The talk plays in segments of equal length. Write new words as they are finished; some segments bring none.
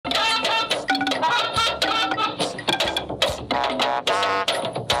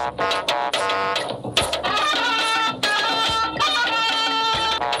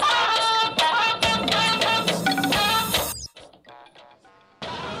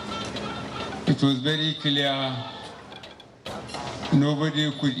It was very clear.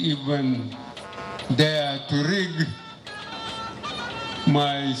 Nobody could even dare to rig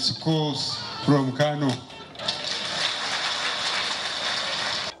my scores from Kano.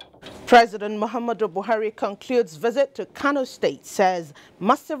 President Muhammadu Buhari concludes visit to Kano State, says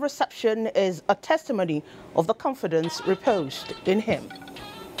massive reception is a testimony of the confidence reposed in him.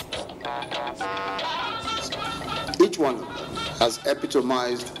 Each one has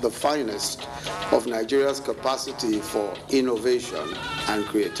epitomized the finest of Nigeria's capacity for innovation and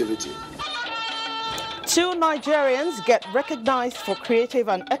creativity. 2 Nigerians get recognized for creative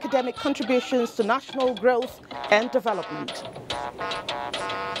and academic contributions to national growth and development.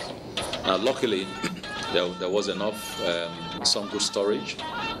 Luckily, there was enough, some good storage,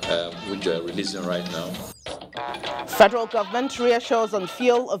 which we are releasing right now. Federal government reassures on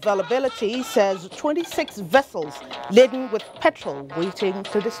fuel availability, says 26 vessels laden with petrol waiting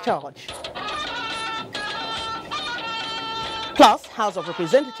to discharge. Plus, House of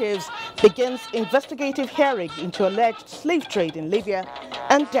Representatives begins investigative hearing into alleged slave trade in Libya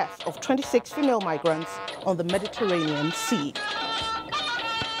and death of 26 female migrants on the Mediterranean Sea.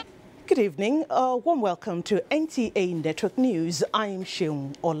 Good evening, a warm welcome to NTA Network News. I'm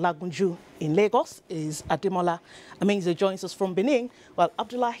Sheung Olagunju. In Lagos is Ademola Amenze joins us from Benin, while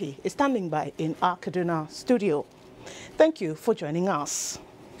Abdullahi is standing by in our Kaduna studio. Thank you for joining us.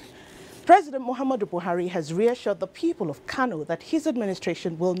 President Muhammadu Buhari has reassured the people of Kano that his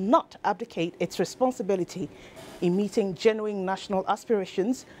administration will not abdicate its responsibility in meeting genuine national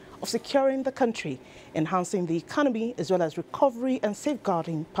aspirations of securing the country, enhancing the economy, as well as recovery and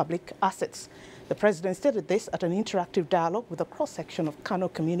safeguarding public assets. The president stated this at an interactive dialogue with a cross-section of Kano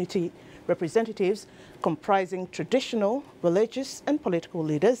community representatives comprising traditional, religious and political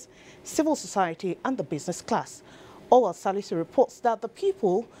leaders, civil society and the business class. Owal Salisu reports that the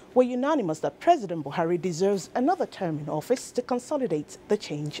people were unanimous that President Buhari deserves another term in office to consolidate the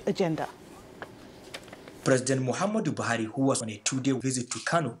change agenda. President Muhammadu Buhari, who was on a 2-day visit to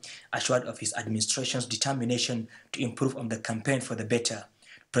Kano, assured of his administration's determination to improve on the campaign for the better.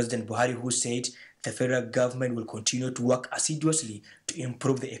 President Buhari, who said the federal government will continue to work assiduously to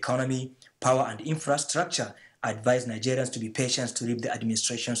improve the economy, power and infrastructure, advised Nigerians to be patient to reap the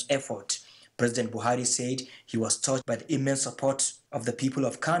administration's effort. President Buhari said he was touched by the immense support of the people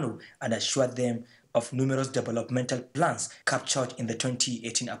of Kano and assured them of numerous developmental plans captured in the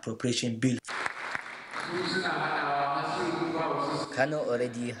 2018 appropriation bill. Kano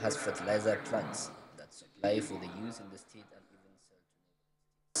already has fertilizer plants that supply for the use in the state and even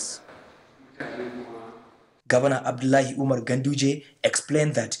sell to neighbors. Governor Abdullahi Umar Ganduje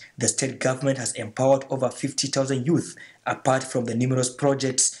explained that the state government has empowered over 50,000 youth, apart from the numerous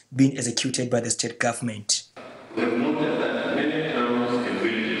projects being executed by the state government. We have noted that many towns and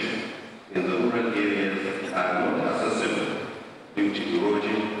villages in the rural areas are not accessible due to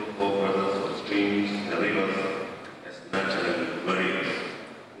erosion or presence of streams and rivers as natural barriers.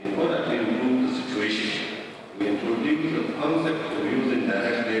 In order to improve the situation, we introduced the concept of using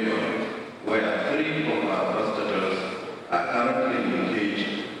direct labor, where 3 of our hospitals are currently engaged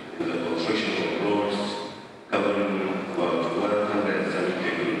in the construction of roads covering about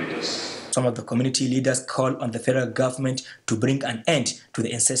 170 kilometers. Some of the community leaders called on the federal government to bring an end to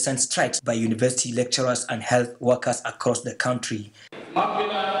the incessant strikes by university lecturers and health workers across the country.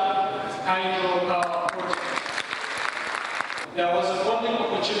 There was a golden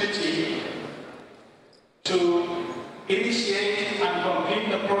opportunity to initiate and complete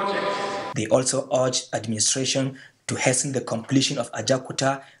the project. They also urged administration to hasten the completion of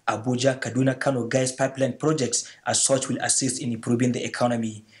Ajakuta, Abuja, Kaduna, Kano gas pipeline projects, as such will assist in improving the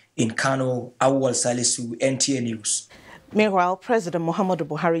economy. In Kano, Owal Salisu, NTA News. Meanwhile, President Muhammadu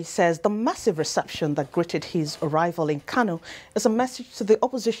Buhari says the massive reception that greeted his arrival in Kano is a message to the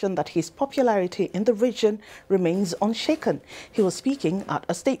opposition that his popularity in the region remains unshaken. He was speaking at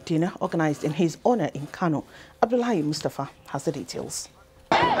a state dinner organized in his honor in Kano. Abdullahi Mustafa has the details.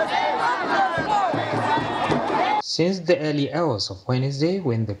 Since the early hours of Wednesday,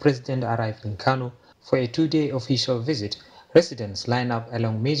 when the president arrived in Kano for a 2-day official visit, residents line up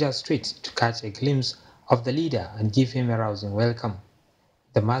along major streets to catch a glimpse of the leader and give him a rousing welcome.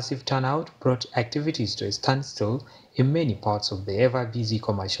 The massive turnout brought activities to a standstill in many parts of the ever-busy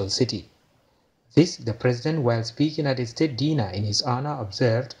commercial city. This, the president, while speaking at a state dinner in his honor,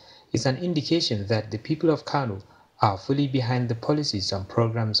 observed is an indication that the people of Kano are fully behind the policies and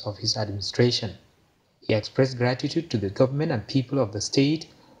programs of his administration. He expressed gratitude to the government and people of the state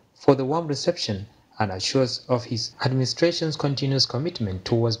for the warm reception and assures of his administration's continuous commitment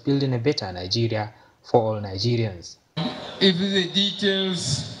towards building a better Nigeria for all Nigerians. If the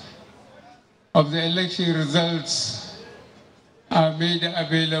details of the election results are made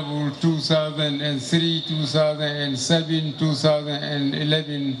available 2003, 2007,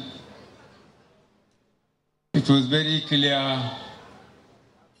 2011. It was very clear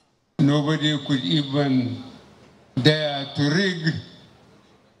nobody could even dare to rig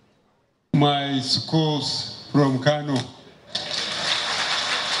my scores from Kano.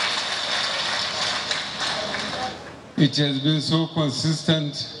 It has been so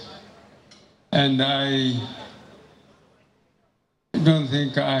consistent, and I don't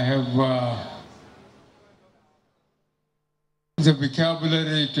think I have the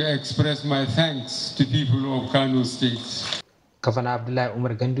vocabulary to express my thanks to people of Kano State. Governor Abdullah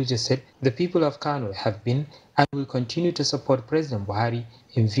Umar Ganduje said the people of Kano have been and will continue to support President Buhari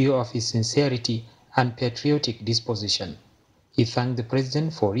in view of his sincerity and patriotic disposition. He thanked the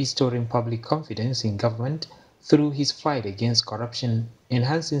president for restoring public confidence in government through his fight against corruption,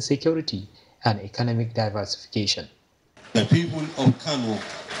 enhancing security and economic diversification. The people of Kano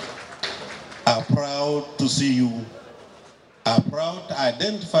are proud to see you, are proud to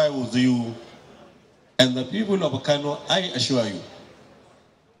identify with you, and the people of Kano, I assure you,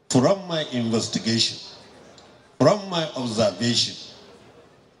 from my investigation, from my observation,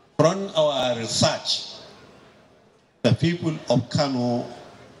 from our research, the people of Kano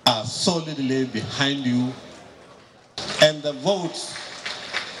are solidly behind you, and the votes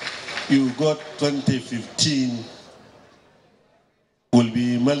you got 2015 will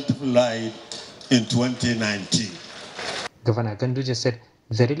be multiplied in 2019. Governor Ganduje said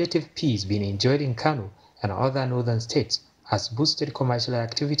the relative peace being enjoyed in Kano and other northern states has boosted commercial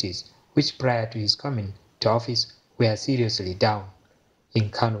activities which prior to his coming to office were seriously down. In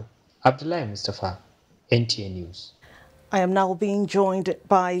Kano, Abdullah Mustafa, NTA News. I am now being joined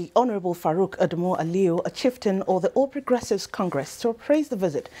by Honorable Farouk Adamu Aliyu, a chieftain of the All Progressives Congress, to appraise the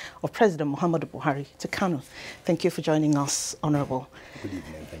visit of President Muhammadu Buhari to Kano. Thank you for joining us, Honorable. Good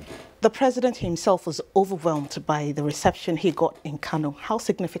evening, thank you. The president himself was overwhelmed by the reception he got in Kano. How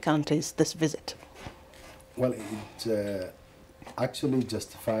significant is this visit? Well, it actually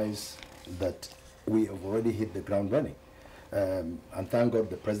justifies that we have already hit the ground running. And thank God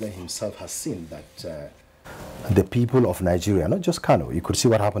the president himself has seen that the people of Nigeria, not just Kano, you could see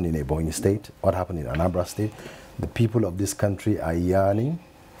what happened in Ebonyi State, what happened in Anambra State. The people of this country are yearning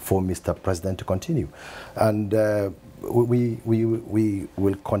for Mr. President to continue. And we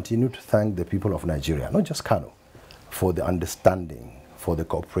will continue to thank the people of Nigeria, not just Kano, for the understanding, for the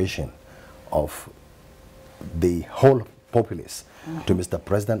cooperation of the whole populace to Mr.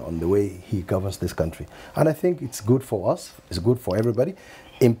 President on the way he governs this country. And I think it's good for us, it's good for everybody,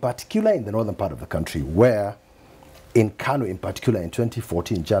 in particular in the northern part of the country, where in Kano in particular in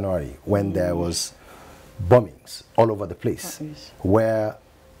 2014 January, when there was bombings all over the place, where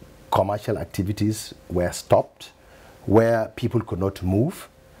commercial activities were stopped, where people could not move.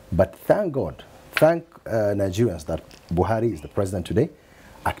 But thank God, thank Nigerians that Buhari is the president today.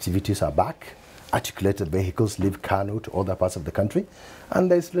 Activities are back. Articulated vehicles leave Kano to other parts of the country, and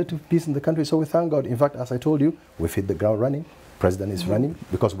there's relative peace in the country. So we thank God. In fact, as I told you, we've hit the ground running. President is running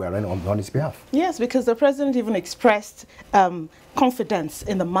because we are running on his behalf. Yes, because the president even expressed confidence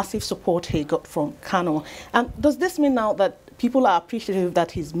in the massive support he got from Kano. And does this mean now that people are appreciative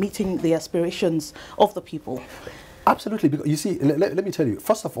that he's meeting the aspirations of the people? Absolutely. Because you see, let me tell you,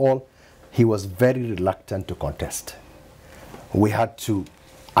 first of all, he was very reluctant to contest. We had to,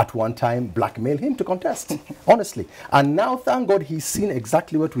 at one time, blackmail him to contest, honestly. And now, thank God, he's seen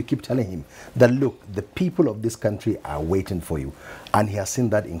exactly what we keep telling him, that look, the people of this country are waiting for you. And he has seen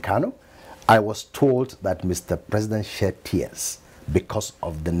that in Kano. I was told that Mr. President shed tears because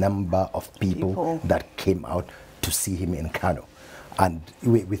of the number of people that came out to see him in Kano. And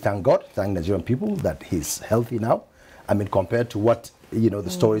we thank God, thank Nigerian people that he's healthy now. I mean, compared to what, the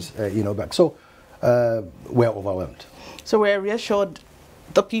stories, back. So we're overwhelmed. So we're reassured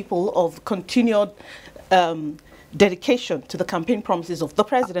the people of continued dedication to the campaign promises of the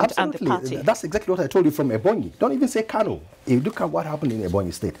president and the party. That's exactly what I told you from Ebonyi. Don't even say Kano. If you look at what happened in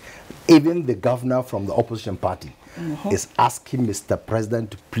Ebonyi State, even the governor from the opposition party is asking Mr.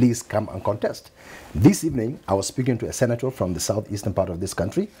 President to please come and contest. This evening, I was speaking to a senator from the southeastern part of this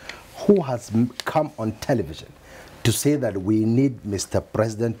country who has come on television to say that we need Mr.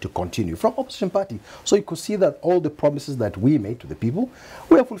 President to continue from opposition party. So you could see that all the promises that we made to the people,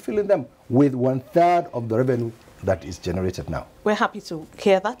 we are fulfilling them with 1/3 of the revenue that is generated now. We're happy to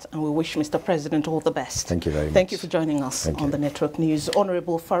hear that, and we wish Mr. President all the best. Thank you very much. Thank you for joining us on the Network News.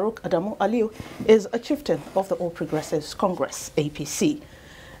 Honorable Farouk Adamu Aliyu is a chieftain of the All Progressives Congress, APC.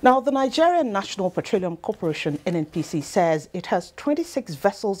 Now, the Nigerian National Petroleum Corporation, NNPC, says it has 26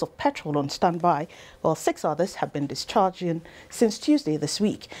 vessels of petrol on standby, while 6 others have been discharging since Tuesday this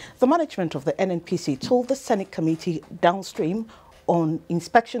week. The management of the NNPC told the Senate committee downstream on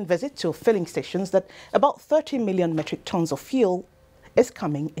inspection visit to filling stations that about 30 million metric tons of fuel is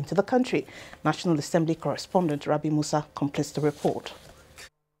coming into the country. National Assembly correspondent Rabi Musa completes the report.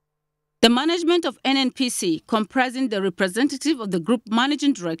 The management of NNPC, comprising the representative of the Group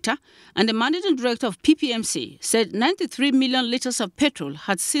Managing Director and the Managing Director of PPMC, said 93 million litres of petrol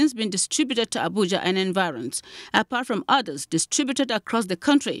had since been distributed to Abuja and environs, apart from others distributed across the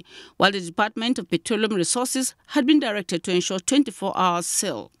country, while the Department of Petroleum Resources had been directed to ensure 24-hour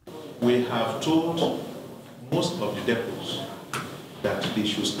sale. We have told most of the depots that they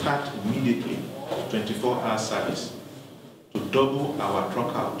should start immediately 24-hour service to double our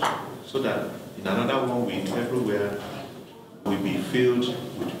truck out, so that in another 1 week, everywhere will be filled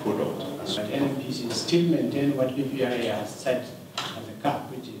with product. But NNPC still maintain what PPRA has set as a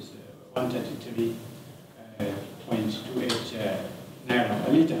cap, which is 133.28 naira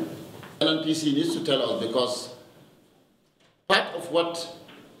per litre. NNPC needs to tell us, because part of what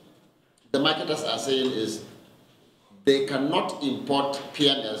the marketers are saying is they cannot import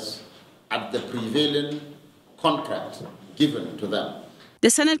PNS at the prevailing contract given to them. The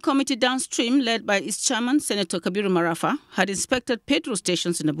Senate committee downstream, led by its chairman, Senator Kabiru Marafa, had inspected petrol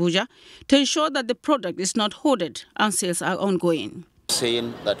stations in Abuja to ensure that the product is not hoarded and sales are ongoing.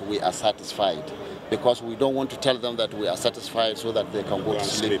 Saying that we are satisfied, because we don't want to tell them that we are satisfied so that they can go to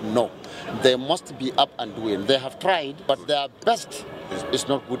sleep. No, they must be up and doing. They have tried, but their best is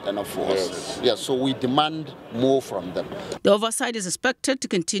not good enough for us. Yes, so we demand more from them. The oversight is expected to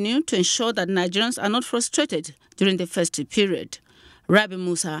continue to ensure that Nigerians are not frustrated during the festive period. Rabi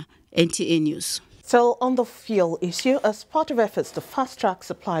Musa, NTA News. So on the fuel issue, as part of efforts to fast-track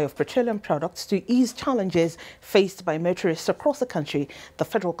supply of petroleum products to ease challenges faced by motorists across the country, the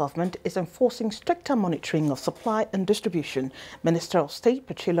federal government is enforcing stricter monitoring of supply and distribution. Minister of State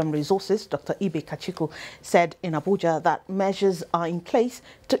Petroleum Resources, Dr. Ibe Kachiku, said in Abuja that measures are in place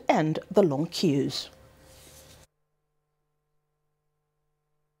to end the long queues.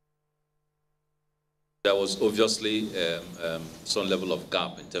 There was obviously some level of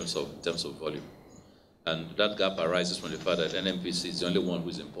gap in terms of volume, and that gap arises from the fact that NNPC is the only one who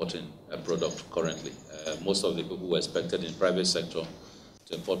is importing a product currently. Most of the people who were expected in the private sector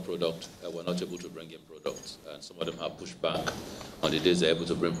to import product were not able to bring in products, and some of them have pushed back on the days they're able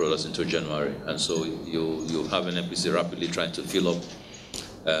to bring products into January, and so you have NNPC rapidly trying to fill up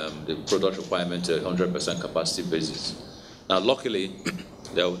the product requirement to 100% capacity basis. Now, luckily,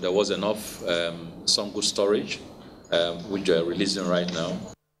 there was enough, some good storage, which we are releasing right now.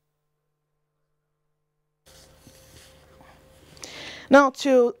 Now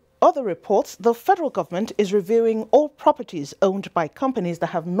to other reports. The federal government is reviewing all properties owned by companies that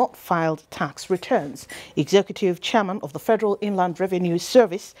have not filed tax returns. Executive Chairman of the Federal Inland Revenue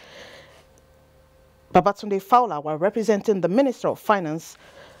Service, Babatunde Fowler, while representing the Minister of Finance,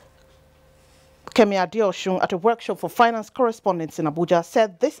 Kemi Adeosun, at a workshop for finance correspondents in Abuja,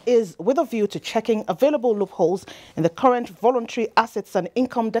 said this is with a view to checking available loopholes in the current Voluntary Assets and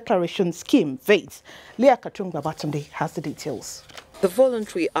Income Declaration Scheme, VATE. Leah Katung Babatunde has the details. The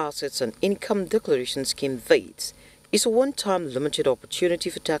Voluntary Assets and Income Declaration Scheme, VATE, is a one-time limited opportunity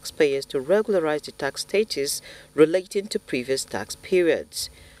for taxpayers to regularize the tax status relating to previous tax periods.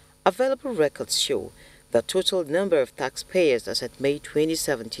 Available records show the total number of taxpayers as at May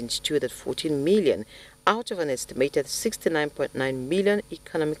 2017 stood at 14 million out of an estimated 69.9 million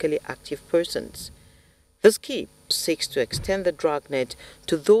economically active persons. The scheme seeks to extend the dragnet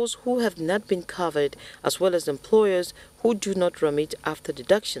to those who have not been covered, as well as employers who do not remit after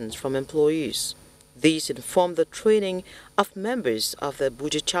deductions from employees. These inform the training of members of the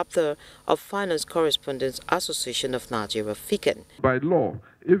Abuja chapter of Finance Correspondents Association of Nigeria, FICAN. By law,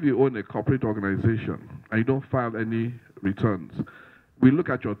 if you own a corporate organization and you don't file any returns, we look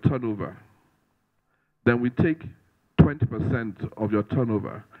at your turnover. Then we take 20% of your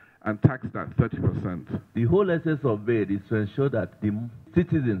turnover and tax that 30%. The whole essence of it is to ensure that the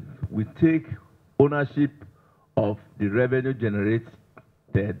citizens will take ownership of the revenue generated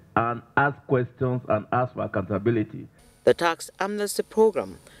and ask questions and ask for accountability. The tax amnesty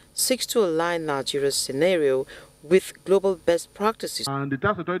program seeks to align Nigeria's scenario with global best practices. And the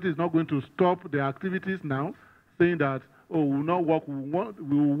tax authority is not going to stop their activities now, saying that, oh, we will not work,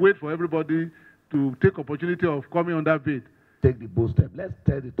 we will wait for everybody to take opportunity of coming on that bid. Take the bold step. Let's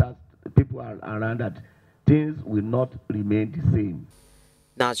tell the tax people around that things will not remain the same.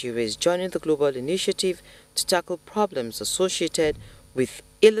 Nigeria is joining the global initiative to tackle problems associated with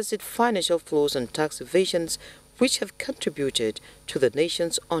illicit financial flows and tax evasions which have contributed to the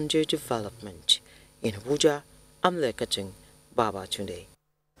nation's underdevelopment. In Abuja, I'm Lekaching Baba Tunde.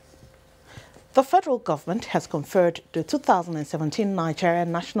 The federal government has conferred the 2017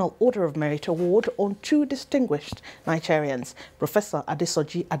 Nigerian National Order of Merit Award on two distinguished Nigerians, Professor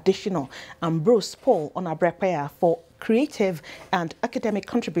Adesoji Adeshino and Bruce Paul Onabrepeya, for creative and academic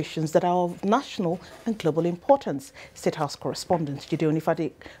contributions that are of national and global importance. State House correspondent Jide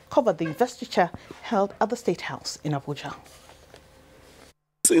Onifade covered the investiture held at the State House in Abuja.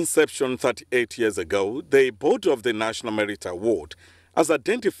 Since inception 38 years ago, the board of the National Merit Award has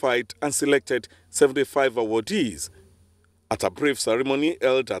identified and selected 75 awardees. At a brief ceremony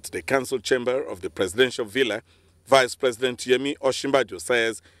held at the Council Chamber of the Presidential Villa, Vice President Yemi Osinbajo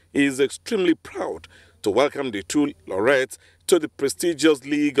says he is extremely proud to welcome the two laureates to the prestigious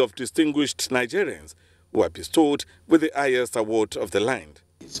League of Distinguished Nigerians, who are bestowed with the highest award of the land.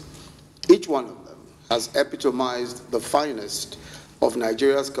 Each one of them has epitomized the finest of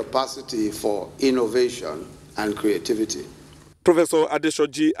Nigeria's capacity for innovation and creativity. Professor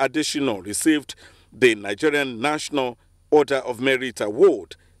Adesoji Adeshino received the Nigerian National Order of Merit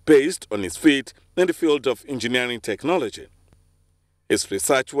Award based on his feat in the field of engineering technology. His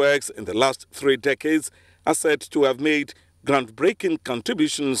research works in the last 3 decades are said to have made groundbreaking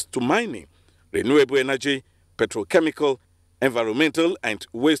contributions to mining, renewable energy, petrochemical, environmental and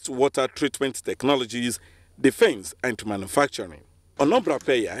wastewater treatment technologies, defense and manufacturing.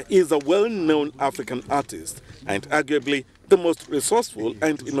 Onabrepeya is a well-known African artist and arguably the most resourceful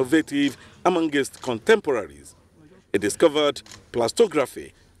and innovative among his contemporaries. He discovered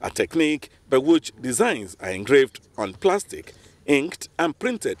plastography, a technique by which designs are engraved on plastic, inked and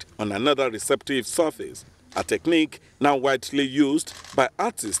printed on another receptive surface, a technique now widely used by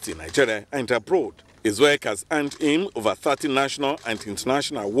artists in Nigeria and abroad. His work has earned him over 30 national and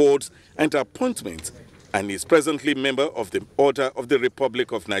international awards and appointments, and is presently member of the Order of the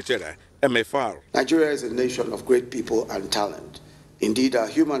Republic of Nigeria, MFR. Nigeria is a nation of great people and talent. Indeed, our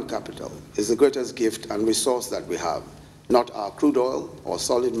human capital is the greatest gift and resource that we have, not our crude oil or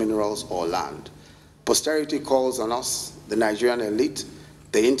solid minerals or land. Posterity calls on us, the Nigerian elite,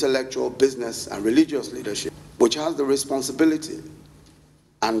 the intellectual, business, and religious leadership, which has the responsibility,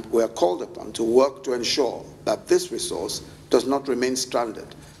 and we are called upon to work to ensure that this resource does not remain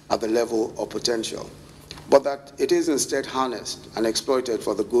stranded at the level of potential, but that it is instead harnessed and exploited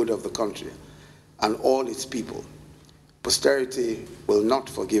for the good of the country and all its people. Posterity will not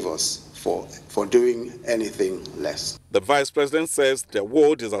forgive us for doing anything less. The Vice President says the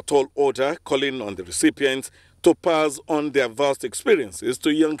award is a tall order, calling on the recipients to pass on their vast experiences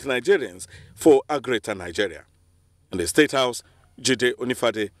to young Nigerians for a greater Nigeria. In the State House, Jide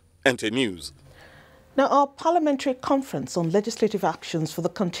Onifade, NT News. Now, our parliamentary conference on legislative actions for the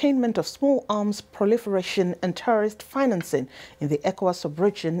containment of small arms proliferation and terrorist financing in the ECOWAS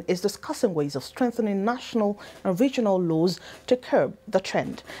sub-region is discussing ways of strengthening national and regional laws to curb the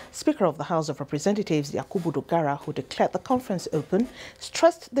trend. Speaker of the House of Representatives, Yakubu Dogara, who declared the conference open,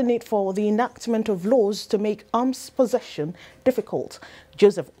 stressed the need for the enactment of laws to make arms possession difficult.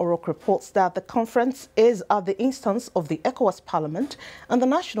 Joseph Orok reports that the conference is at the instance of the ECOWAS Parliament and the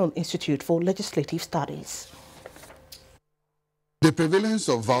National Institute for Legislative Studies. The prevalence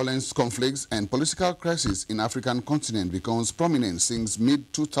of violence, conflicts and political crises in the African continent becomes prominent since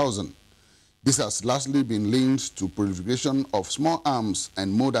mid-2000. This has largely been linked to proliferation of small arms,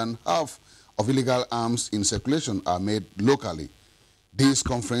 and more than half of illegal arms in circulation are made locally. This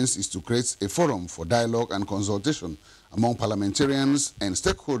conference is to create a forum for dialogue and consultation among parliamentarians and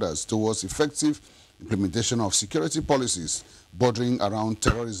stakeholders towards effective implementation of security policies bordering around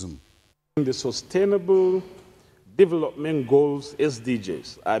terrorism. The Sustainable Development Goals,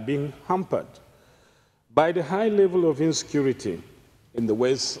 SDGs, are being hampered by the high level of insecurity in the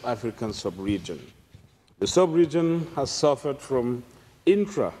West African sub-region. The sub-region has suffered from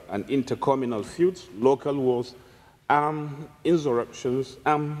intra- and intercommunal feuds, local wars, armed insurrections,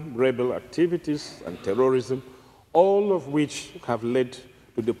 armed rebel activities, and terrorism, all of which have led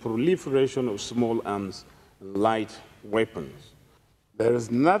to the proliferation of small arms and light weapons. There is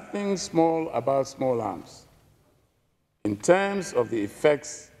nothing small about small arms in terms of the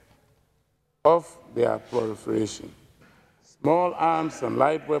effects of their proliferation. Small arms and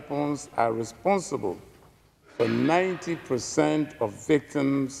light weapons are responsible for 90% of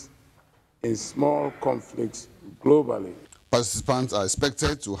victims in small conflicts globally. Participants are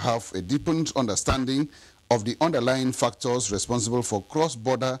expected to have a deepened understanding of the underlying factors responsible for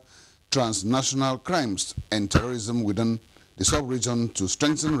cross-border transnational crimes and terrorism within the sub-region to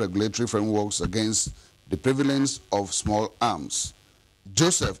strengthen regulatory frameworks against the prevalence of small arms.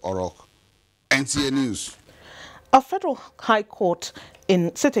 Joseph Orok, NTA News. A federal high court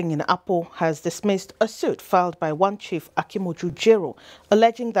sitting in Apo has dismissed a suit filed by one Chief Akimoju Jero,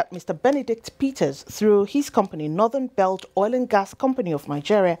 alleging that Mr. Benedict Peters, through his company Northern Belt Oil and Gas Company of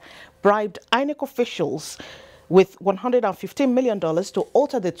Nigeria, bribed INEC officials with $115 million to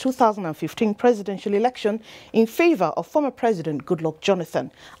alter the 2015 presidential election in favor of former President Goodluck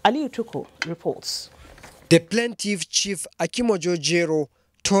Jonathan. Ali Utuku reports. The plaintiff, Chief Akimoju Jero,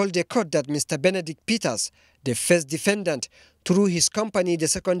 told the court that Mr. Benedict Peters, the first defendant, through his company, the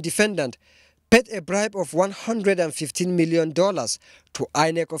second defendant, paid a bribe of $115 million to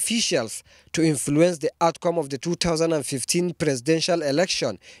INEC officials to influence the outcome of the 2015 presidential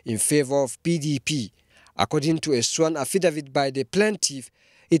election in favor of PDP. According to a sworn affidavit by the plaintiff,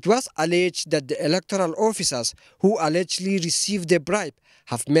 it was alleged that the electoral officers who allegedly received the bribe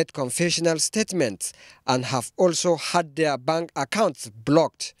have made confessional statements and have also had their bank accounts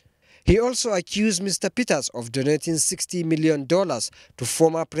blocked. He also accused Mr. Peters of donating $60 million to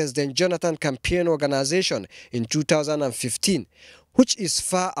former President Jonathan campaign organization in 2015, which is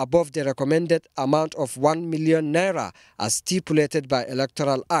far above the recommended amount of 1 million naira as stipulated by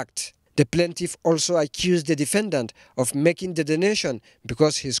Electoral Act. The plaintiff also accused the defendant of making the donation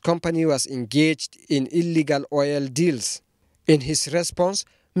because his company was engaged in illegal oil deals. In his response,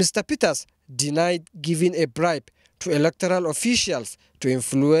 Mr. Peters denied giving a bribe to electoral officials to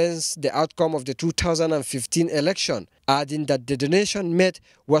influence the outcome of the 2015 election, adding that the donation made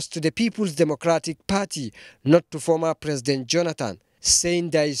was to the People's Democratic Party, not to former President Jonathan,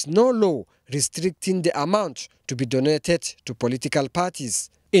 saying there is no law restricting the amount to be donated to political parties.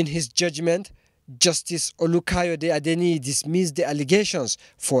 In his judgment, Justice Olukayode Adeniyi dismissed the allegations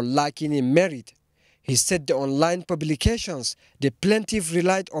for lacking in merit. He said the online publications the plaintiff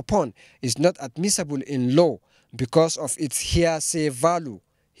relied upon is not admissible in law because of its hearsay value.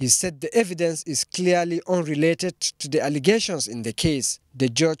 He said the evidence is clearly unrelated to the allegations in the case. The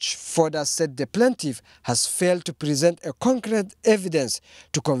judge further said the plaintiff has failed to present a concrete evidence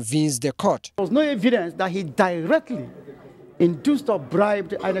to convince the court. There was no evidence that he directly induced or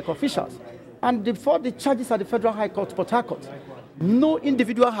bribed INEC officials. And before the charges at the Federal High Court, Port Harcourt, no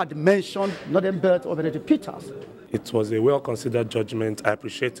individual had mentioned Northern Belt or Benedict Peters. It was a well-considered judgment. I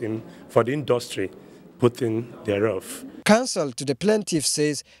appreciate him for the industry putting thereof. Counsel to the plaintiff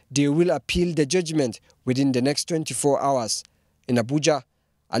says they will appeal the judgment within the next 24 hours. In Abuja,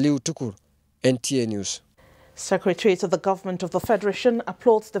 Ali Utukur, NTA News. Secretariat of the Government of the Federation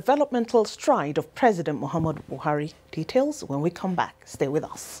applauds developmental stride of President Muhammadu Buhari. Details when we come back. Stay with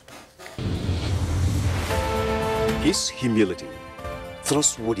us. His humility,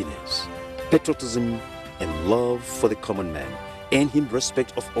 trustworthiness, patriotism, and love for the common man earn him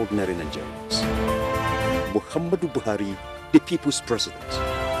respect of ordinary Nigerians. Muhammadu Buhari, the people's president,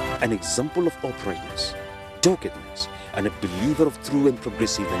 an example of uprightness, doggedness, and a believer of true and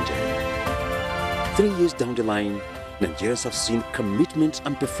progressive Nigeria. 3 years down the line, Nigerians have seen commitment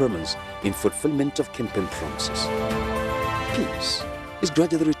and performance in fulfillment of campaign promises. Peace is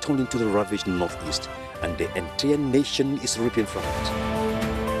gradually returning to the ravaged Northeast, and the entire nation is reaping from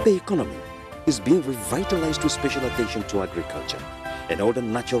it. The economy is being revitalized with special attention to agriculture and other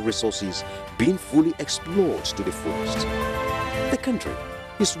natural resources being fully explored to the fullest. The country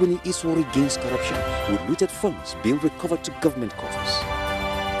is winning its war against corruption with looted funds being recovered to government coffers.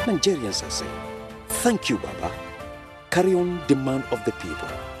 Nigerians are saying, "Thank you, Baba. Carry on the man of the people."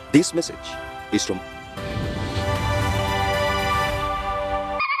 This message is from...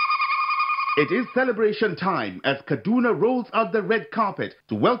 It is celebration time as Kaduna rolls out the red carpet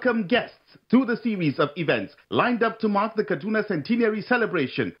to welcome guests to the series of events lined up to mark the Kaduna Centenary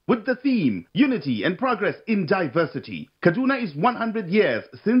celebration with the theme, Unity and Progress in Diversity. Kaduna is 100 years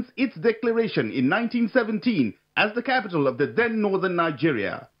since its declaration in 1917 as the capital of the then northern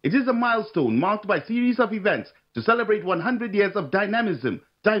Nigeria. It is a milestone marked by a series of events to celebrate 100 years of dynamism,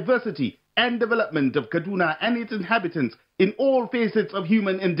 diversity, and development of Kaduna and its inhabitants in all facets of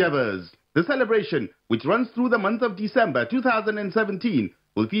human endeavors. The celebration, which runs through the month of December 2017,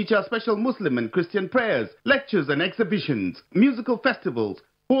 will feature special Muslim and Christian prayers, lectures and exhibitions, musical festivals,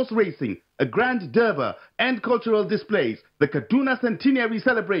 horse racing, a grand durbar, and cultural displays, the Kaduna Centenary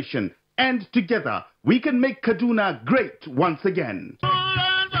celebration. And together, we can make Kaduna great once again.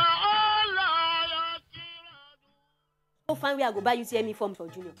 Go find where I go buy UTME form for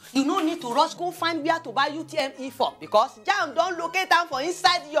Junior. You no need to rush go find where to buy UTME form because JAMB don't locate them for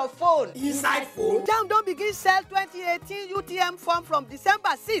inside your phone. Inside phone? JAMB don't begin sell 2018 UTM form from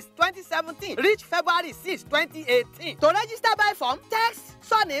December 6, 2017 reach February 6, 2018. To register by form, text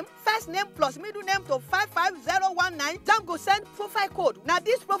surname, first name plus middle name to 55019. JAMB go send profile code. Now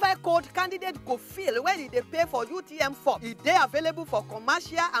this profile code candidate go fill when they pay for UTM form. It they available for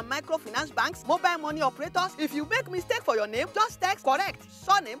commercial and microfinance banks, mobile money operators. If you make mistake for your name, just text correct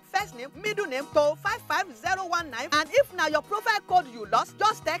surname, first name, middle name to 55019. And if now your profile code you lost,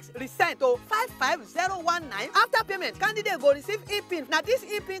 just text resend to 55019. After payment, candidate go receive e-pin. Now this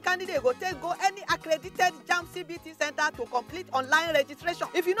e-pin candidate go take go any accredited JAMB CBT center to complete online registration.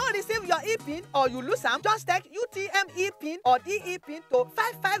 If you don't receive your e-pin or you lose them, just text UTM e-pin or DE pin to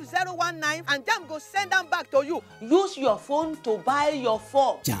 55019 and JAMB go send them back to you. Use your phone to buy your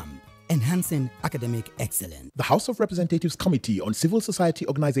form. JAMB, enhancing academic excellence. The House of Representatives Committee on Civil Society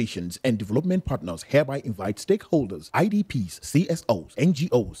Organizations and Development Partners hereby invites stakeholders, IDPs, CSOs,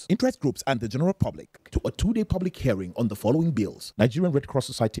 NGOs, interest groups, and the general public to a two-day public hearing on the following bills: Nigerian Red Cross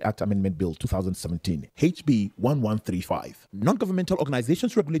Society Act Amendment Bill 2017, HB 1135, Non-Governmental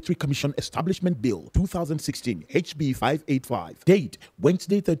Organizations Regulatory Commission Establishment Bill 2016, HB 585. Date: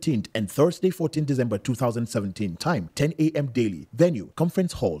 Wednesday 13th and Thursday 14th December 2017. Time: 10 a.m. daily. Venue: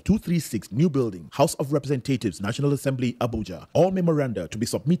 Conference Hall 236, New Building, House of Representatives, National Assembly, Abuja. All memoranda to be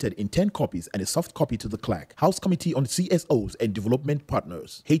submitted in 10 copies and a soft copy to the clerk. House Committee on CSOs and Development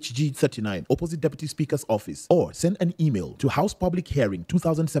Partners, HG 39, opposite Deputy Speaker's office, or send an email to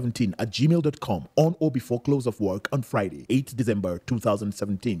housepublichearing2017@gmail.com on or before close of work on Friday, 8 December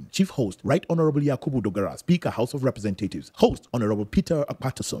 2017. Chief Host, Right Honorable Yakubu Dogara, Speaker, House of Representatives. Host, Honorable Peter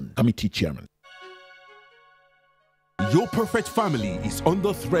Akpatason, Committee Chairman. Your perfect family is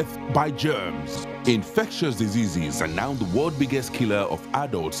under threat by germs. Infectious diseases are now the world's biggest killer of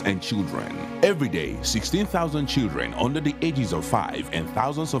adults and children. Every day, 16,000 children under the ages of 5 and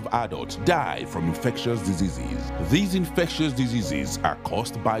thousands of adults die from infectious diseases. These infectious diseases are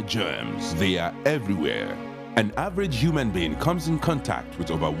caused by germs. They are everywhere. An average human being comes in contact with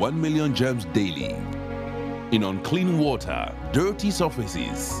over 1 million germs daily. In unclean water, dirty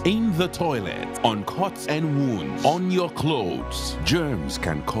surfaces, in the toilet, on cuts and wounds, on your clothes. Germs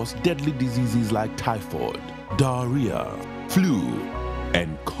can cause deadly diseases like typhoid, diarrhea, flu,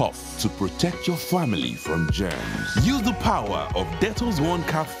 and cough. To protect your family from germs, use the power of Dettol's 1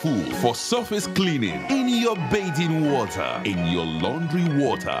 Cap Full for surface cleaning in your bathing water, in your laundry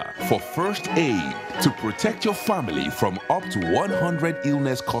water, for first aid, to protect your family from up to 100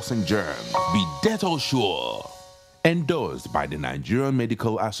 illness-causing germs. Be Dettol sure. Endorsed by the Nigerian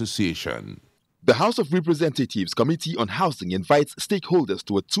Medical Association. The House of Representatives Committee on Housing invites stakeholders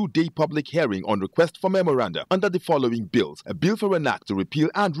to a two-day public hearing on request for memoranda under the following bills: a bill for an act to repeal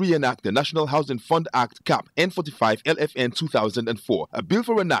and reenact the National Housing Fund Act Cap N45 LFN 2004, a bill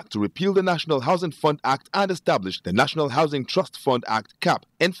for an act to repeal the National Housing Fund Act and establish the National Housing Trust Fund Act Cap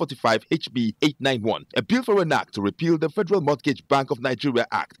N45 HB 891, a bill for an act to repeal the Federal Mortgage Bank of Nigeria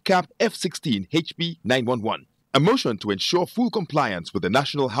Act Cap F16 HB 911. A motion to ensure full compliance with the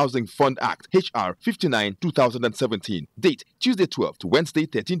National Housing Fund Act, HR 59/2017. Date: Tuesday 12th to Wednesday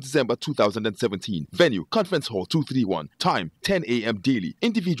 13 December 2017. Venue: Conference Hall 231. Time: 10 a.m. daily.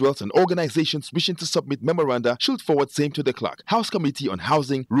 Individuals and organizations wishing to submit memoranda should forward same to the clerk. House Committee on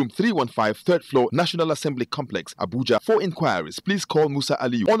Housing, Room 315, 3rd floor, National Assembly Complex, Abuja. For inquiries, please call Musa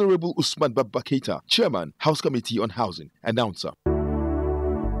Aliyu. Honorable Usman Babba Keita, Chairman, House Committee on Housing. Announcer.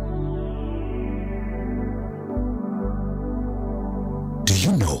 Do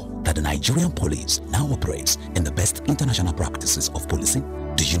you know that the Nigerian police now operates in the best international practices of policing?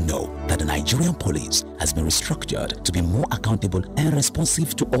 Do you know that the Nigerian police has been restructured to be more accountable and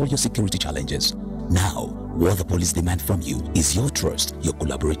responsive to all your security challenges? Now, what the police demand from you is your trust, your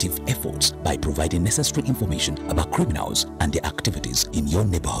collaborative efforts by providing necessary information about criminals and their activities in your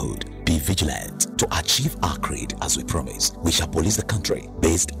neighborhood. Be vigilant. To achieve our creed as we promise, we shall police the country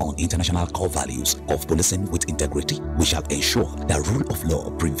based on international core values of policing with integrity. We shall ensure that rule of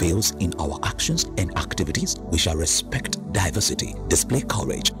law prevails in our actions and activities. We shall respect diversity, display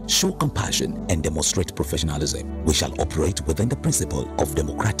courage, show compassion, and demonstrate professionalism. We shall operate within the principle of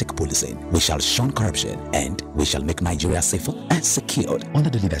democratic policing. We shall shun corruption, and we shall make Nigeria safer and secured under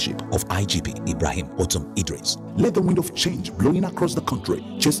the leadership of IGP Ibrahim Otum Idris. Let the wind of change blowing across the country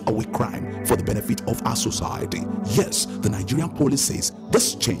chase away crime for the benefit of our society. Yes, the Nigerian police says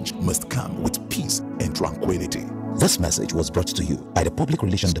this change must come with peace and tranquility. This message was brought to you by the Public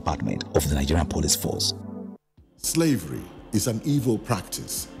Relations Department of the Nigerian Police Force. Slavery is an evil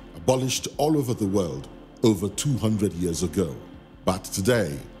practice abolished all over the world over 200 years ago. But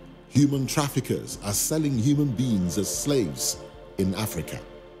today, human traffickers are selling human beings as slaves in Africa.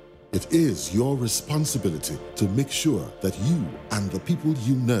 It is your responsibility to make sure that you and the people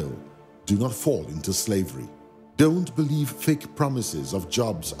you know do not fall into slavery. Don't believe fake promises of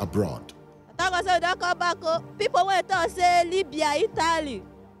jobs abroad. People went to say Libya,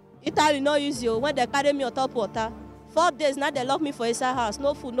 Italy no use you when they carry me on top water. 4 days now they lock me for inside house,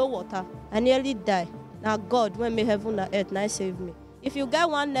 no food, no water. I nearly die. Now God, when me heaven and earth, now save me. If you get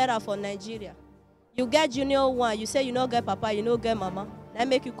 1 naira for Nigeria, you get junior one, you say you no get papa, you no get mama, that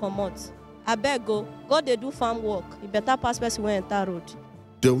make you come out. I beg go they do farm work. You better pass person when enter road.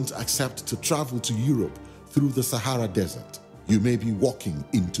 Don't accept to travel to Europe through the Sahara Desert. You may be walking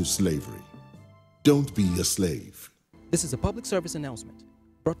into slavery. Don't be a slave. This is a public service announcement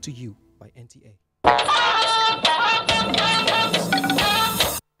brought to you by NTA.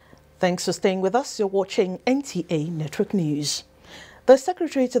 Thanks for staying with us. You're watching NTA Network News. The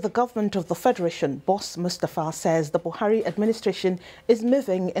Secretary to the Government of the Federation, Boss Mustafa, says the Buhari administration is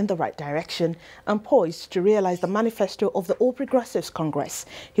moving in the right direction and poised to realize the manifesto of the All Progressives Congress.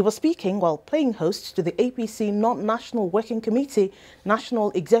 He was speaking while playing host to the APC Non-National Working Committee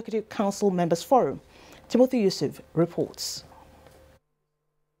National Executive Council Members Forum. Timothy Yusuf reports.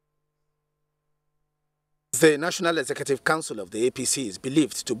 The National Executive Council of the APC is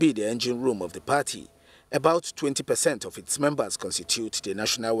believed to be the engine room of the party. About 20% of its members constitute the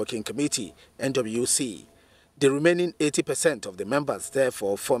National Working Committee, NWC. The remaining 80% of the members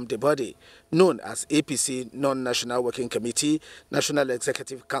therefore form the body known as APC Non-National Working Committee, National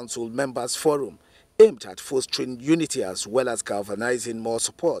Executive Council Members Forum, aimed at fostering unity as well as galvanizing more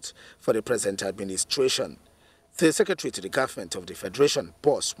support for the present administration. The Secretary to the Government of the Federation,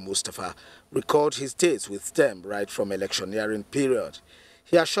 Boss Mustafa, recalled his days with them right from electioneering period.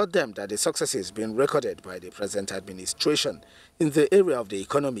 He assured them that the successes being recorded by the present administration in the area of the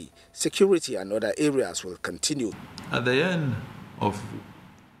economy, security and other areas will continue. At the end of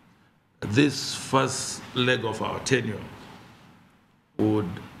this first leg of our tenure, we would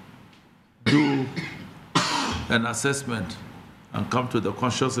do an assessment and come to the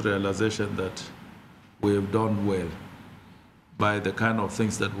conscious realization that we have done well by the kind of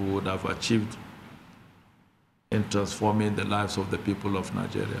things that we would have achieved in transforming the lives of the people of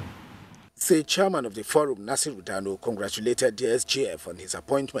Nigeria. The chairman of the forum, Nasir Udano, congratulated the SGF on his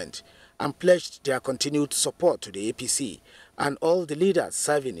appointment and pledged their continued support to the APC and all the leaders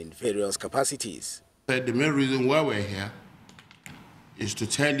serving in various capacities. The main reason why we're here is to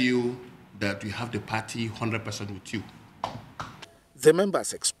tell you that we have the party 100% with you. The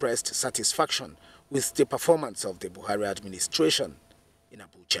members expressed satisfaction with the performance of the Buhari administration. In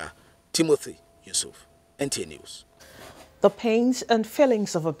Abuja, Timothy Yusuf, NTA News. The pains and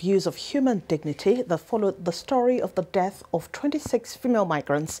feelings of abuse of human dignity that followed the story of the death of 26 female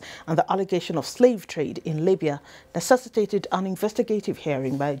migrants and the allegation of slave trade in Libya necessitated an investigative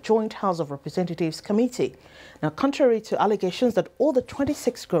hearing by a joint House of Representatives committee. Now, contrary to allegations that all the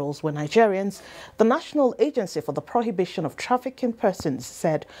 26 girls were Nigerians, the National Agency for the Prohibition of Trafficking Persons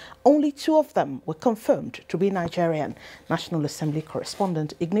said only 2 of them were confirmed to be Nigerian. National Assembly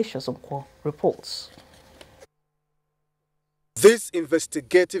correspondent Ignatius Onkwo reports. This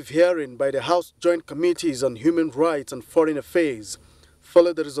investigative hearing by the House Joint Committees on Human Rights and Foreign Affairs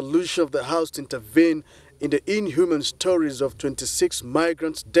followed the resolution of the House to intervene in the inhuman stories of 26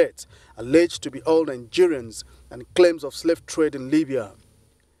 migrants' deaths alleged to be all Nigerians and claims of slave trade in Libya.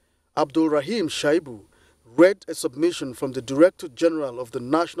 Abdul Rahim Shaibu read a submission from the Director General of the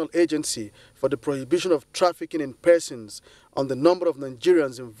National Agency for the Prohibition of Trafficking in Persons on the number of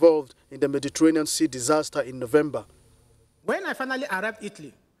Nigerians involved in the Mediterranean Sea disaster in November. When I finally arrived in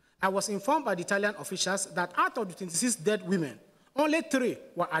Italy, I was informed by the Italian officials that out of the 26 dead women, only 3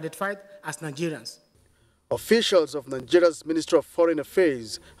 were identified as Nigerians. Officials of Nigeria's Ministry of Foreign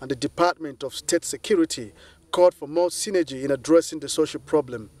Affairs and the Department of State Security called for more synergy in addressing the social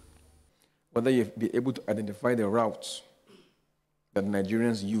problem. Whether you'll be able to identify the routes that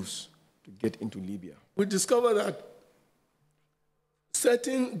Nigerians use to get into Libya. We discovered that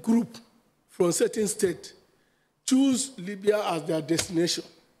certain group from certain state choose Libya as their destination.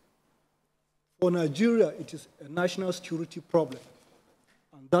 For Nigeria, it is a national security problem,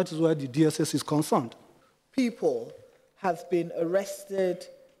 and that is where the DSS is concerned. People have been arrested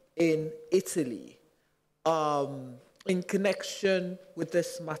in Italy in connection with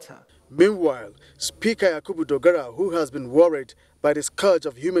this matter. Meanwhile, Speaker Yakubu Dogara, who has been worried by the scourge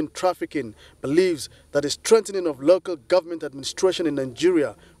of human trafficking, believes that the strengthening of local government administration in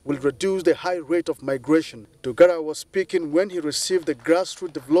Nigeria will reduce the high rate of migration. Dogara was speaking when he received the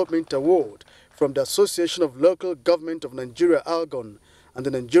Grassroots Development Award from the Association of Local Government of Nigeria, ALGON, and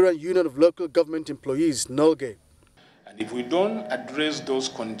the Nigerian Union of Local Government Employees, NOLGE. And if we don't address those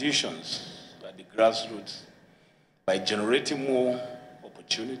conditions at the grassroots by generating more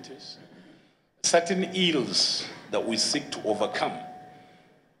opportunities, certain ills that we seek to overcome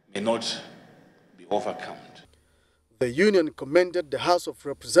may not be overcome. The union commended the House of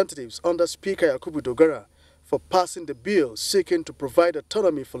Representatives under Speaker Yakubu Dogara for passing the bill seeking to provide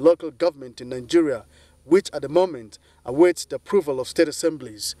autonomy for local government in Nigeria, which at the moment awaits the approval of state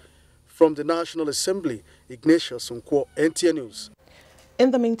assemblies. From the National Assembly, Ignatius Nkwo, NTN News. In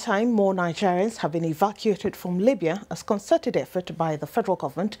the meantime, more Nigerians have been evacuated from Libya as concerted effort by the federal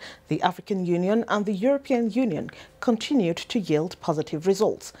government, the African Union and the European Union continued to yield positive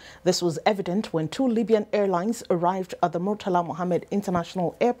results. This was evident when 2 Libyan airlines arrived at the Murtala Mohammed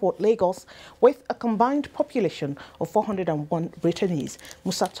International Airport, Lagos, with a combined population of 401 returnees.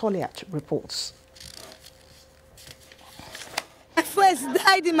 Musa Toliat reports. My friends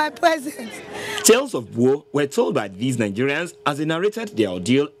died in my presence. Tales of woe were told by these Nigerians as they narrated their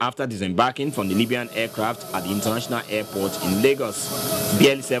ordeal after disembarking from the Libyan aircraft at the international airport in Lagos.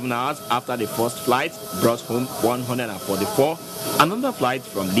 Barely 7 hours after the first flight brought home 144, another flight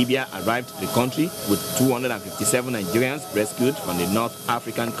from Libya arrived to the country with 257 Nigerians rescued from the North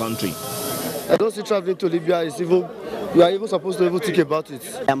African country. Those who traveling to Libya is even, you are even supposed to even think about it.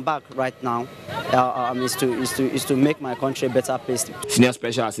 I'm back right now. Is to make my country a better place. Senior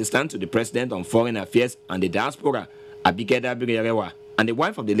Special Assistant to the President on Foreign Affairs and the Diaspora, Abikeda Birerewa, and the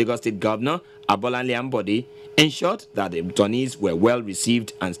wife of the Lagos State Governor, Abolanle Ambode, ensured that the returnees were well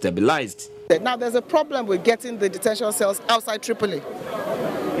received and stabilized. Now there's a problem with getting the detention cells outside Tripoli.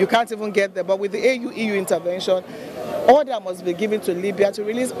 You can't even get there, but with the AU-EU intervention, order must be given to Libya to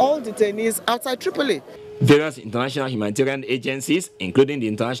release all detainees outside Tripoli. Various international humanitarian agencies, including the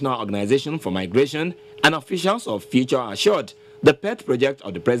International Organization for Migration and officials of Future Assured, the pet project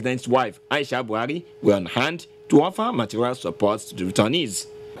of the president's wife, Aisha Buhari, were on hand to offer material support to the returnees.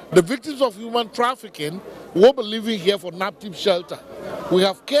 The victims of human trafficking will be living here for NAPTIP shelter. We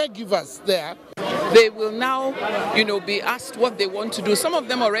have caregivers there. They will now, be asked what they want to do. Some of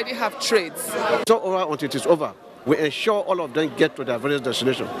them already have trades. So over until it is over, we ensure all of them get to their various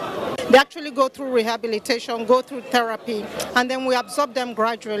destination. They actually go through rehabilitation, go through therapy, and then we absorb them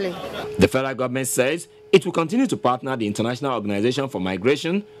gradually. The federal government says it will continue to partner the International Organization for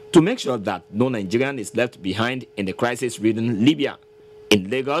Migration to make sure that no Nigerian is left behind in the crisis-ridden Libya. In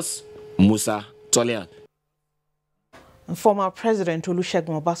Lagos, Musa Toliat. Former President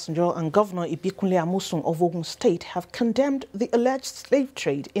Olusegun Obasanjo and Governor Ibikunle Amosun of Ogun State have condemned the alleged slave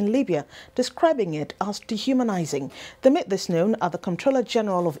trade in Libya, describing it as dehumanizing. They made this known at the Comptroller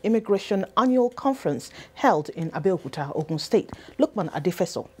General of Immigration Annual Conference held in Abeokuta, Ogun State. Lukman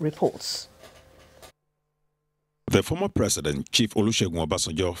Adefeso reports. The former president, Chief Olusegun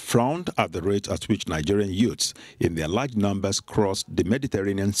Obasanjo, frowned at the rate at which Nigerian youths in their large numbers crossed the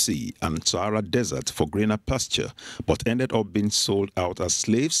Mediterranean Sea and Sahara Desert for greener pasture, but ended up being sold out as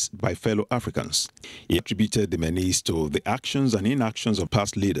slaves by fellow Africans. He attributed the menace to the actions and inactions of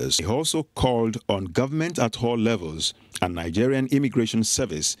past leaders. He also called on government at all levels and Nigerian Immigration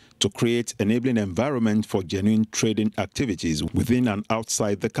Service to create enabling environment for genuine trading activities within and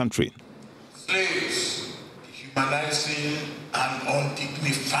outside the country. Slaves, humanizing and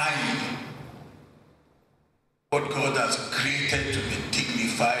undignified. What God has created to be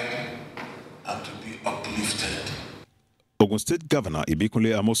dignified and to be uplifted. Ogun State Governor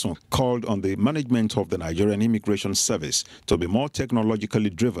Ibikunle Amosun called on the management of the Nigerian Immigration Service to be more technologically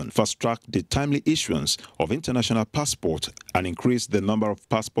driven, fast-track the timely issuance of international passport and increase the number of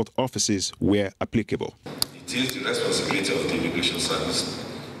passport offices where applicable. It is the responsibility of the Immigration Service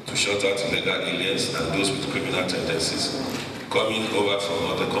to shut out illegal aliens and those with criminal tendencies coming over from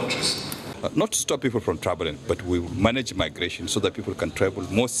other countries. Not to stop people from traveling, but we manage migration so that people can travel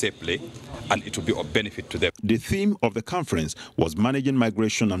more safely and it will be of benefit to them. The theme of the conference was managing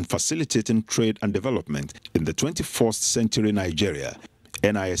migration and facilitating trade and development in the 21st century Nigeria,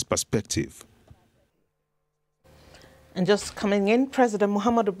 NIS perspective. And just coming in, President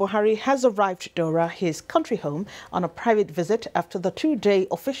Muhammadu Buhari has arrived Dora, his country home, on a private visit after the 2-day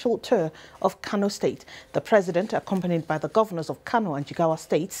official tour of Kano State. The president, accompanied by the governors of Kano and Jigawa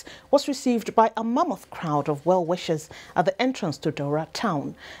states, was received by a mammoth crowd of well-wishers at the entrance to Dora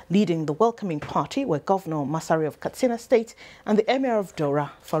town. Leading the welcoming party were Governor Masari of Katsina State and the Emir of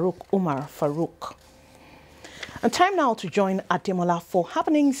Dora, Farouk Umar Farouk. And time now to join Ademola for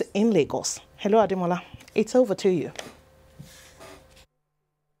happenings in Lagos. Hello, Ademola. It's over to you.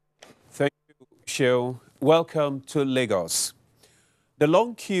 Thank you, Sheo. Welcome to Lagos. The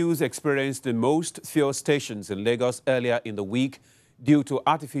long queues experienced in most fuel stations in Lagos earlier in the week due to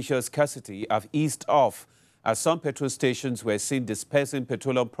artificial scarcity have eased off as some petrol stations were seen dispensing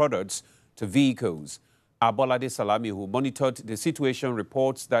petroleum products to vehicles. Abolade Salami, who monitored the situation,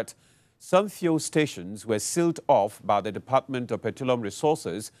 reports that some fuel stations were sealed off by the Department of Petroleum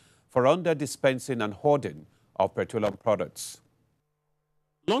Resources for under-dispensing and hoarding of petroleum products.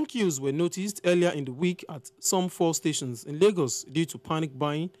 Long queues were noticed earlier in the week at some fuel stations in Lagos due to panic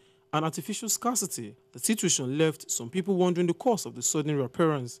buying and artificial scarcity. The situation left some people wondering the cause of the sudden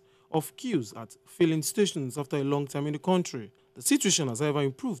reappearance of queues at filling stations after a long time in the country. The situation has however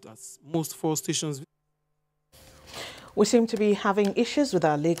improved as most fuel stations. We seem to be having issues with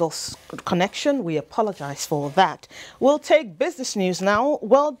our Lagos connection. We apologize for that. We'll take business news now.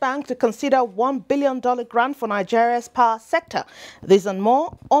 World Bank to consider $1 billion grant for Nigeria's power sector. This and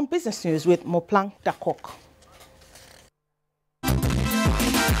more on Business News with Moplang Dakok.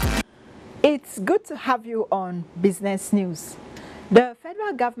 It's good to have you on Business News. The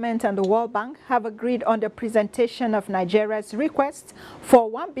federal government and the World Bank have agreed on the presentation of Nigeria's request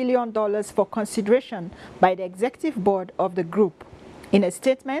for $1 billion for consideration by the executive board of the group. In a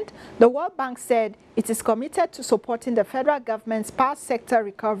statement, the World Bank said it is committed to supporting the federal government's power sector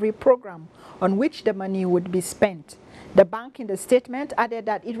recovery program on which the money would be spent. The bank in the statement added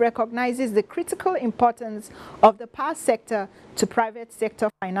that it recognizes the critical importance of the power sector to private sector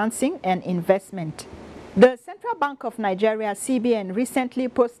financing and investment. The Central Bank of Nigeria, CBN, recently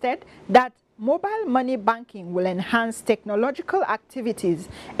posted that mobile money banking will enhance technological activities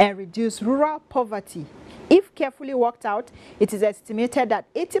and reduce rural poverty. If carefully worked out, it is estimated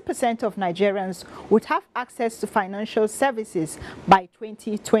that 80% of Nigerians would have access to financial services by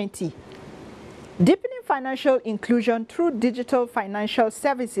 2020. Deepening financial inclusion through digital financial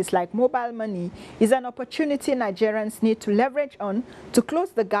services like mobile money is an opportunity Nigerians need to leverage on to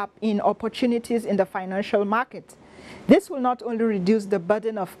close the gap in opportunities in the financial market. This will not only reduce the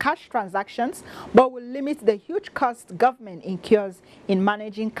burden of cash transactions, but will limit the huge cost government incurs in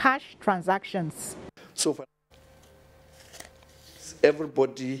managing cash transactions. So for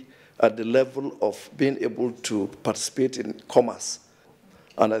everybody at the level of being able to participate in commerce,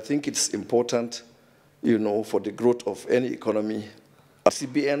 and I think it's important, for the growth of any economy.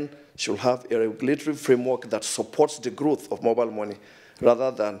 CBN should have a regulatory framework that supports the growth of mobile money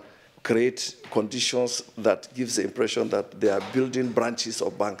rather than create conditions that gives the impression that they are building branches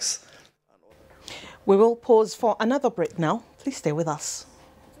of banks. We will pause for another break now. Please stay with us.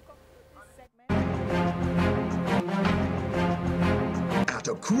 At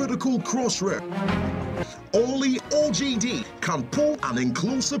a critical crossroad, only OGD can pull an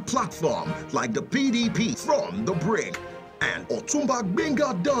inclusive platform like the PDP from the brink. And Otumba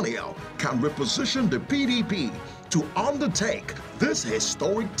Benga Daniel can reposition the PDP to undertake this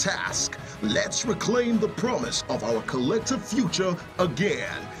historic task. Let's reclaim the promise of our collective future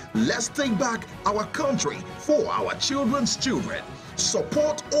again. Let's take back our country for our children's children.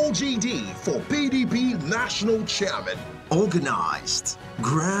 Support OGD for PDP National Chairman. Organized,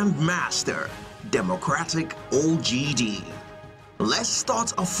 Grand Master, Democratic OGD. Let's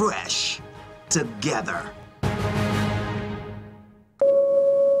start afresh, together.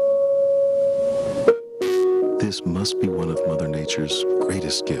 This must be one of Mother Nature's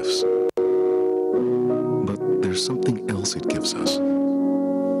greatest gifts. But there's something else it gives us.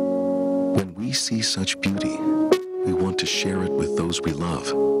 When we see such beauty, we want to share it with those we love.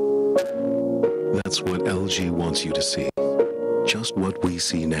 That's what LG wants you to see. Just what we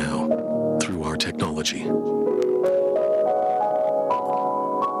see now through our technology.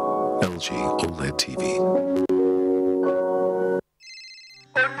 LG OLED TV.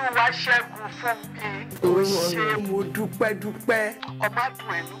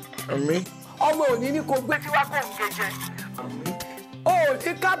 Ọmọ òní ní kò gbé tí wá kò ń gẹjẹ. Ó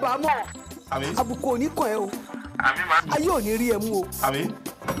ní kábàámọ̀. Àbùkù òní kàn ẹ́ o. Ayé òní rí ẹ mú o.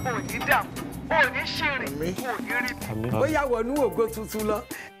 Òní dààmú. Òní ṣìrìn. Òní rí mi. Ó yà wọnú ògo tuntun lọ.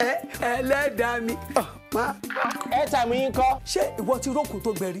 Ẹlẹ́dàá mi. Ẹ tàmí yín kọ́. Ṣé ìwọ ti rókun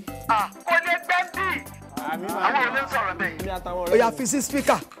tó gbẹ̀rí? Kò lè gbẹ́ bí. Àwọn olè ń sọ̀rọ̀ bẹ́ẹ̀. Ó yá fi sí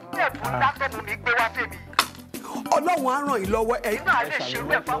spíkà. Ẹ̀bùn látọ̀mù mi gbé wá fèmí.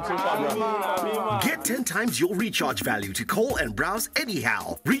 Get 10 times your recharge value to call and browse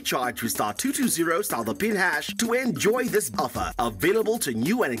anyhow. Recharge with *220 star the pin hash to enjoy this offer. Available to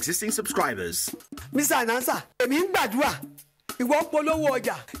new and existing subscribers. Mr. Anansa, èmi ń gbàdúrà. Ìwọ polówó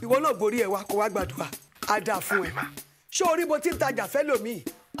ọjà, ìwọ náà borí ẹ̀ wá kó wá gbàdúrà. Á dà fún ẹ. Ṣé orí bó ti ń tajà fẹ́ lòmíì?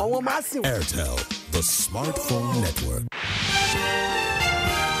 Àwọn máa sìn. Airtel, the smartphone network.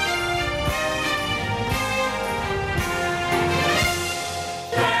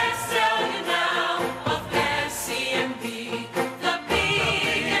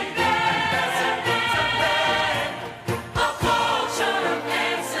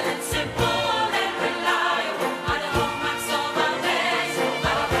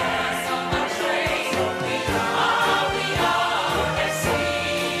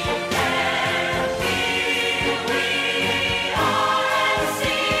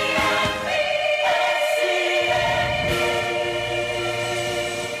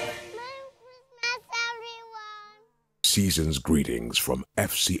 season's greetings from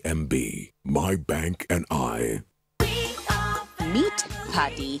FCMB, My Bank and I. Meet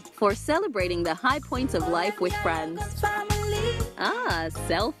Patty for celebrating the high points of life with friends. Ah,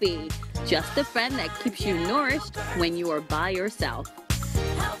 selfie. Just a friend that keeps you nourished when you are by yourself.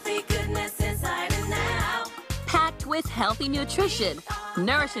 Healthy goodness inside and out. Packed with healthy nutrition,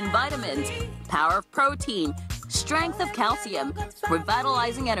 nourishing vitamins, power of protein, strength of calcium,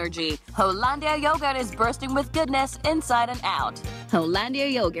 revitalizing energy. Hollandia yogurt is bursting with goodness inside and out. Hollandia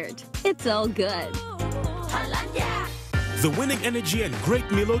yogurt. It's all good. Hollandia. The winning energy and great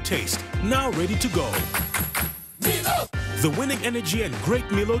Milo taste, now ready to go. Milo! The winning energy and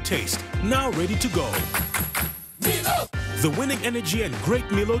great Milo taste, now ready to go. Milo! The winning energy and great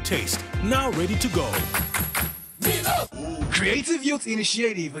Milo taste, now ready to go. Milo! Creative Youth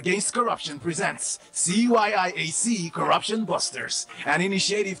Initiative Against Corruption presents CYIAC Corruption Busters, an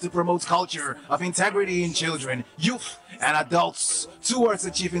initiative to promote culture of integrity in children, youth, and adults towards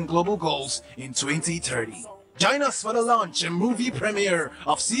achieving global goals in 2030. Join us for the launch and movie premiere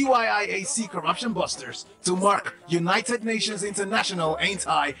of CYIAC Corruption Busters to mark United Nations International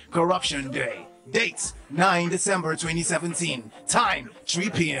Anti-Corruption Day. Date, 9 December 2017. Time, 3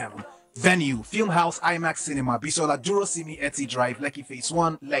 p.m. Venue, Filmhouse IMAX Cinema, Bisola Durosimi Eti Drive, Lekki Phase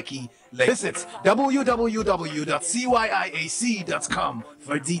 1, Lekki. Visit www.cyiac.com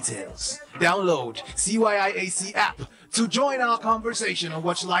for details. Download CYIAC app to join our conversation and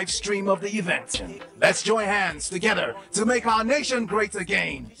watch live stream of the event. Let's join hands together to make our nation great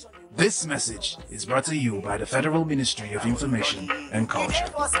again. This message is brought to you by the Federal Ministry of Information and Culture.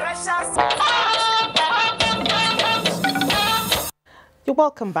 You're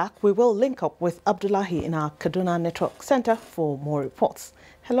welcome back. We will link up with Abdullahi in our Kaduna Network Center for more reports.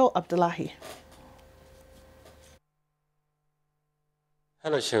 Hello, Abdullahi.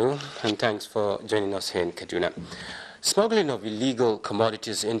 Hello, Shu, and thanks for joining us here in Kaduna. Smuggling of illegal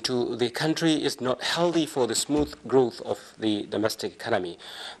commodities into the country is not healthy for the smooth growth of the domestic economy.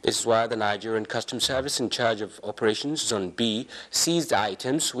 This is why the Nigerian Customs Service, in charge of Operations Zone B, seized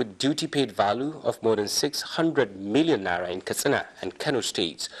items with duty-paid value of more than 600 million naira in Katsina and Kano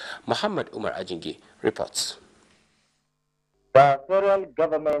states. Muhammad Umar Ajingi reports. The federal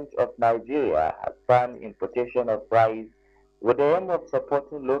government of Nigeria has banned importation of rice with the aim of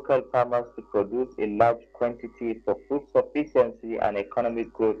supporting local farmers to produce a large quantity for food sufficiency and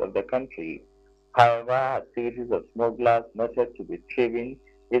economic growth of the country. However, activities of smugglers noted to be thriving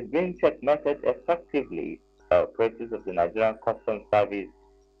is being checkmated effectively by operators of the Nigerian Customs Service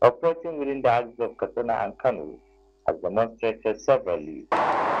operating within the axis of Katsina and Kano, as demonstrated severally.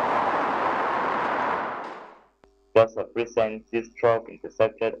 Just of recent, this truck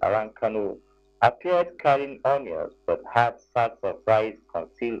intercepted around Kano appeared carrying onions but had sacks of rice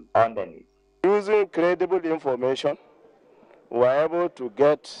concealed underneath. Using credible information, we were able to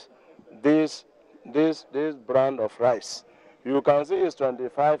get this brand of rice. You can see it's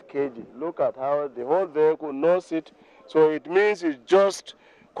 25 kg. Look at how the whole vehicle knows it. So it means it's just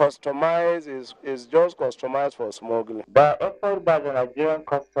customized, it's just customized for smuggling. The effort by the Nigerian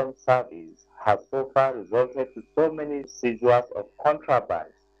Customs Service has so far resulted in so many seizures of contraband,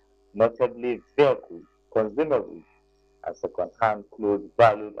 notably vehicles, consumables, and second-hand clothes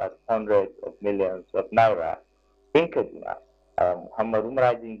valued at hundreds of millions of naira. In Kaduna, Muhammad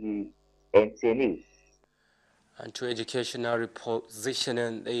Umar Ajingi, NTA News. And to educational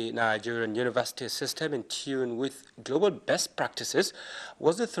repositioning the Nigerian university system in tune with global best practices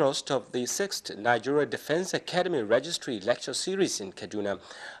was the thrust of the 6th Nigeria Defense Academy Registry Lecture Series in Kaduna.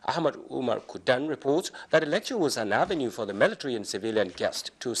 Ahmad Umar Kudan reports that the lecture was an avenue for the military and civilian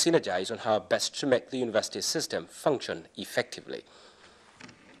guests to synergize on how best to make the university system function effectively.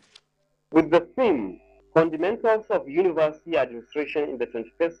 With the theme, Fundamentals of University Administration in the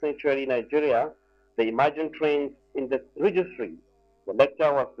 21st Century Nigeria, the emerging trends in the registry, the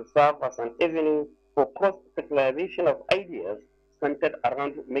lecture was to serve as an avenue for cross-fertilization of ideas centered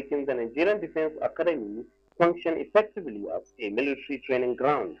around making the Nigerian Defense Academy function effectively as a military training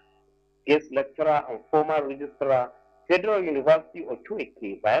ground. Guest lecturer and former registrar, Federal University of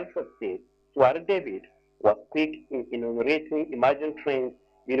Tueke, Bayelsa State, Suare David, was quick in enumerating emerging trends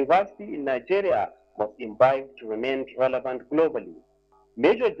university in Nigeria must imbibe to remain relevant globally.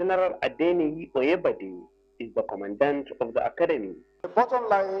 Major General Adeniyi Oyebade is the commandant of the academy. The bottom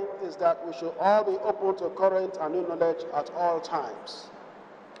line is that we should all be open to current and new knowledge at all times.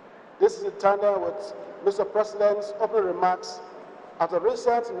 This is in tandem with Mr. President's opening remarks at the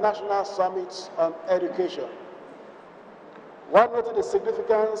recent National Summit on Education. While noting the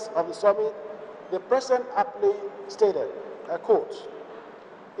significance of the summit, the President aptly stated, I quote,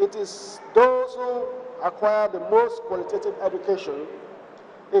 It is those who acquire the most qualitative education,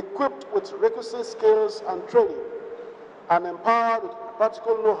 equipped with requisite skills and training, and empowered with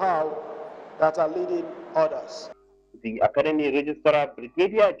practical know-how that are leading others. The Academy Registrar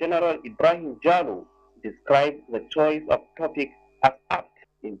Brigadier General Ibrahim Jalo described the choice of topic as apt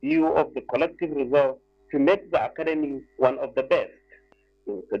in view of the collective resolve to make the Academy one of the best.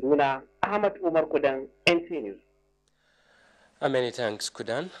 In Kaduna, Ahmad Umar Kudan, NT News. Many thanks,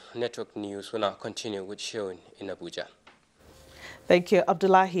 Kudan. Network News will now continue with showing in Abuja. Thank you,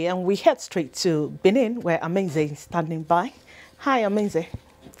 Abdullahi. And we head straight to Benin, where Amenze is standing by. Hi, Amenze.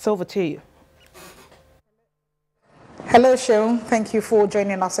 It's over to you. Hello, Sheung. Thank you for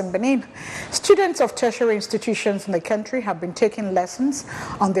joining us in Benin. Students of tertiary institutions in the country have been taking lessons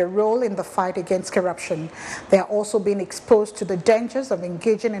on their role in the fight against corruption. They are also being exposed to the dangers of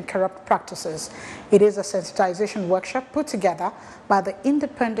engaging in corrupt practices. It is a sensitization workshop put together by the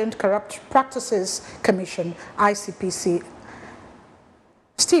Independent Corrupt Practices Commission, ICPC.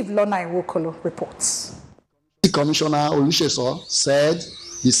 Steve Lonai-Wokolo reports. Commissioner Oluseso said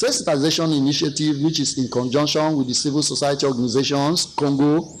the sensitization initiative, which is in conjunction with the civil society organizations,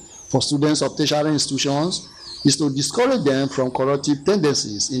 Congo, for students of tertiary institutions, is to discourage them from corruptive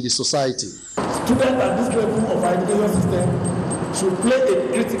tendencies in the society. Students at this level of our education system should play a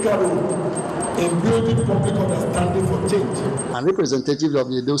critical role in building public understanding for change. And representative of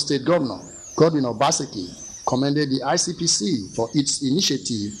the Edo State Governor, Godwin Obaseki, commended the ICPC for its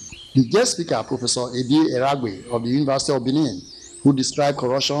initiative. The guest speaker, Professor Edi Eragbe of the University of Benin, who described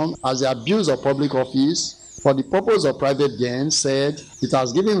corruption as the abuse of public office for the purpose of private gain, said it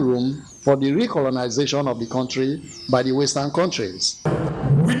has given room for the recolonization of the country by the Western countries.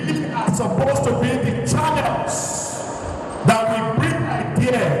 We are supposed to be the channels that will bring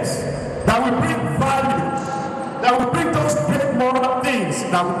ideas, that will bring values, that will bring those great moral things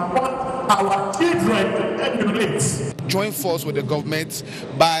that we want our children to emulate. Join force with the government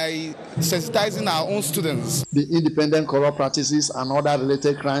by sensitizing our own students. The Independent Corrupt Practices and Other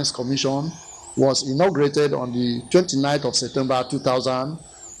Related Crimes Commission was inaugurated on the 29th of September 2000,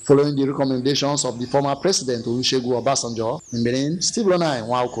 following the recommendations of the former President Olusegun Obasanjo. In Benin, Steve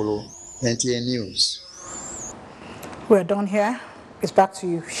Lonai-Wokolo, NTA News. We're done here. It's back to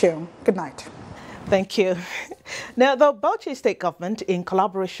you, Sheung. Good night. Thank you. Now, the Bauchi State Government, in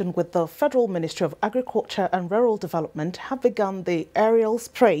collaboration with the Federal Ministry of Agriculture and Rural Development, have begun the aerial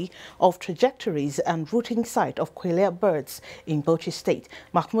spray of trajectories and routing site of Quelea birds in Bauchi State.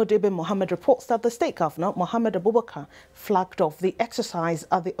 Mahmoud Ibn Mohammed reports that the State Governor, Mohammed Abubakar, flagged off the exercise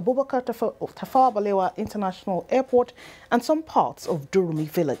at the Abubakar Tafawa Balewa International Airport and some parts of Durumi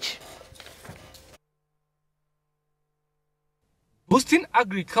village. Boosting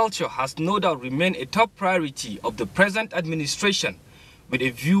agriculture has no doubt remained a top priority of the present administration, with a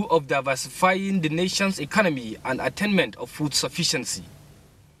view of diversifying the nation's economy and attainment of food sufficiency.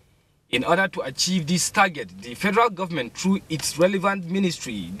 In order to achieve this target, the federal government, through its relevant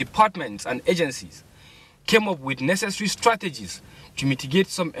ministry, departments and agencies, came up with necessary strategies to mitigate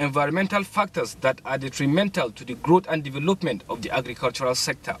some environmental factors that are detrimental to the growth and development of the agricultural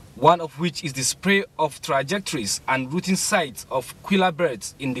sector, one of which is the spray of trajectories and routing sites of quilla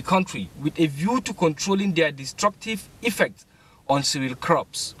birds in the country with a view to controlling their destructive effects on cereal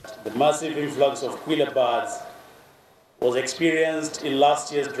crops. The massive influx of quilla birds was experienced in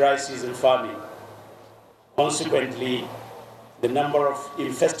last year's dry season farming. Consequently, the number of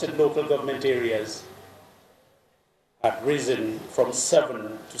infested local government areas had risen from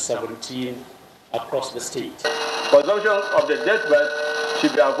 7 to 17 across the state. Consumption of the dead bird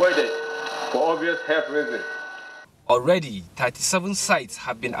should be avoided for obvious health reasons. Already, 37 sites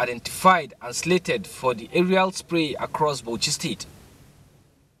have been identified and slated for the aerial spray across Bauchi State.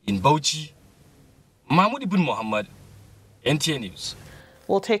 In Bauchi, Mahmoud Ibn Mohammed, NTA News.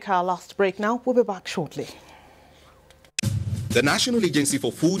 We'll take our last break now. We'll be back shortly. The National Agency for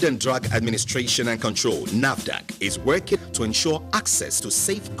Food and Drug Administration and Control, NAFDAC, is working to ensure access to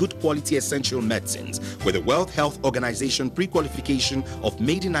safe, good quality essential medicines with the World Health Organization pre-qualification of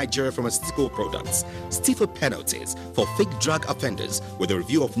made in Nigeria pharmaceutical products, stiffer penalties for fake drug offenders with a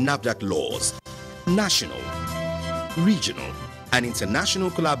review of NAFDAC laws, national, regional, and international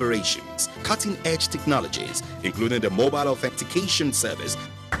collaborations, cutting-edge technologies, including the mobile authentication service.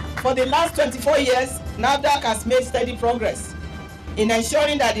 For the last 24 years, NAFDAC has made steady progress in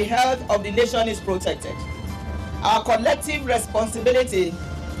ensuring that the health of the nation is protected. Our collective responsibility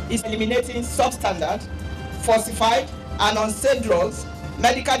is eliminating substandard, falsified, and unsafe drugs,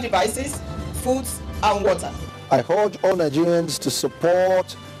 medical devices, foods, and water. I urge all Nigerians to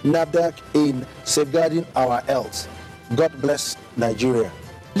support NAFDAC in safeguarding our health. God bless Nigeria.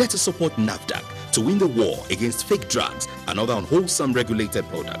 Let us support NAFDAC to win the war against fake drugs and other unwholesome regulated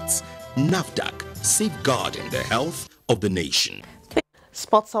products. NAFDAC, safeguarding the health of the nation.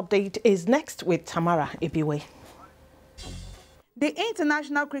 Sports update is next with Tamara Ibiwe. The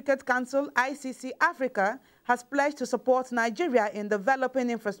International Cricket Council, ICC Africa, has pledged to support Nigeria in developing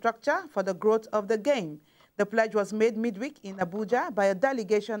infrastructure for the growth of the game. The pledge was made midweek in Abuja by a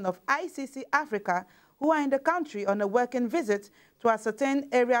delegation of ICC Africa who are in the country on a working visit to ascertain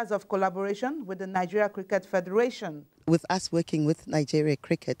areas of collaboration with the Nigeria Cricket Federation. With us working with Nigeria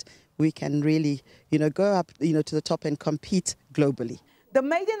Cricket, we can really, go up, to the top and compete globally. The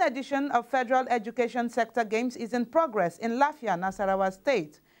maiden edition of Federal Education Sector Games is in progress in Lafia, Nasarawa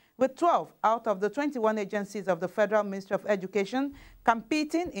State, with 12 out of the 21 agencies of the Federal Ministry of Education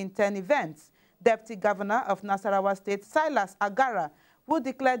competing in 10 events. Deputy Governor of Nasarawa State, Silas Agara, who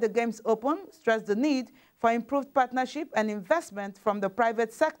declared the games open, stressed the need for improved partnership and investment from the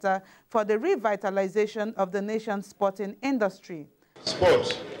private sector for the revitalization of the nation's sporting industry.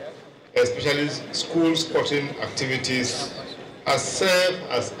 Sport, especially school sporting activities, has served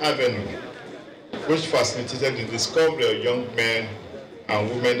as avenue which facilitated the discovery of young men and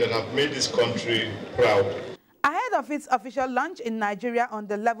women that have made this country proud. Ahead of its official launch in Nigeria on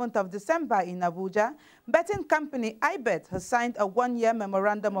the 11th of December in Abuja, betting company iBet has signed a one-year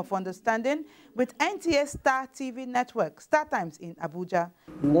memorandum of understanding with NTA Star TV network, StarTimes in Abuja.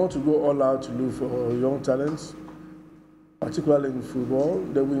 We want to go all out to look for young talents, particularly in football.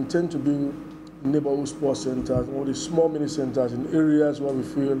 Then we intend to build neighborhood sports centers, or the small mini centers in areas where we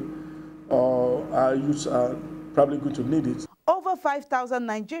feel our youths are probably going to need it. Over 5,000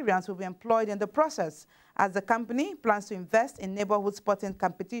 Nigerians will be employed in the process, as the company plans to invest in neighborhood sporting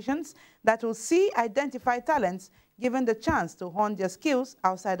competitions that will see identified talents given the chance to hone their skills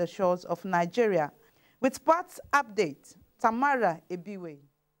outside the shores of Nigeria. With sports update, Tamara Ibiwe,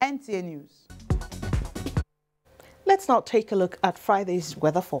 NTA News. Let's now take a look at Friday's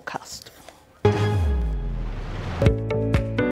weather forecast.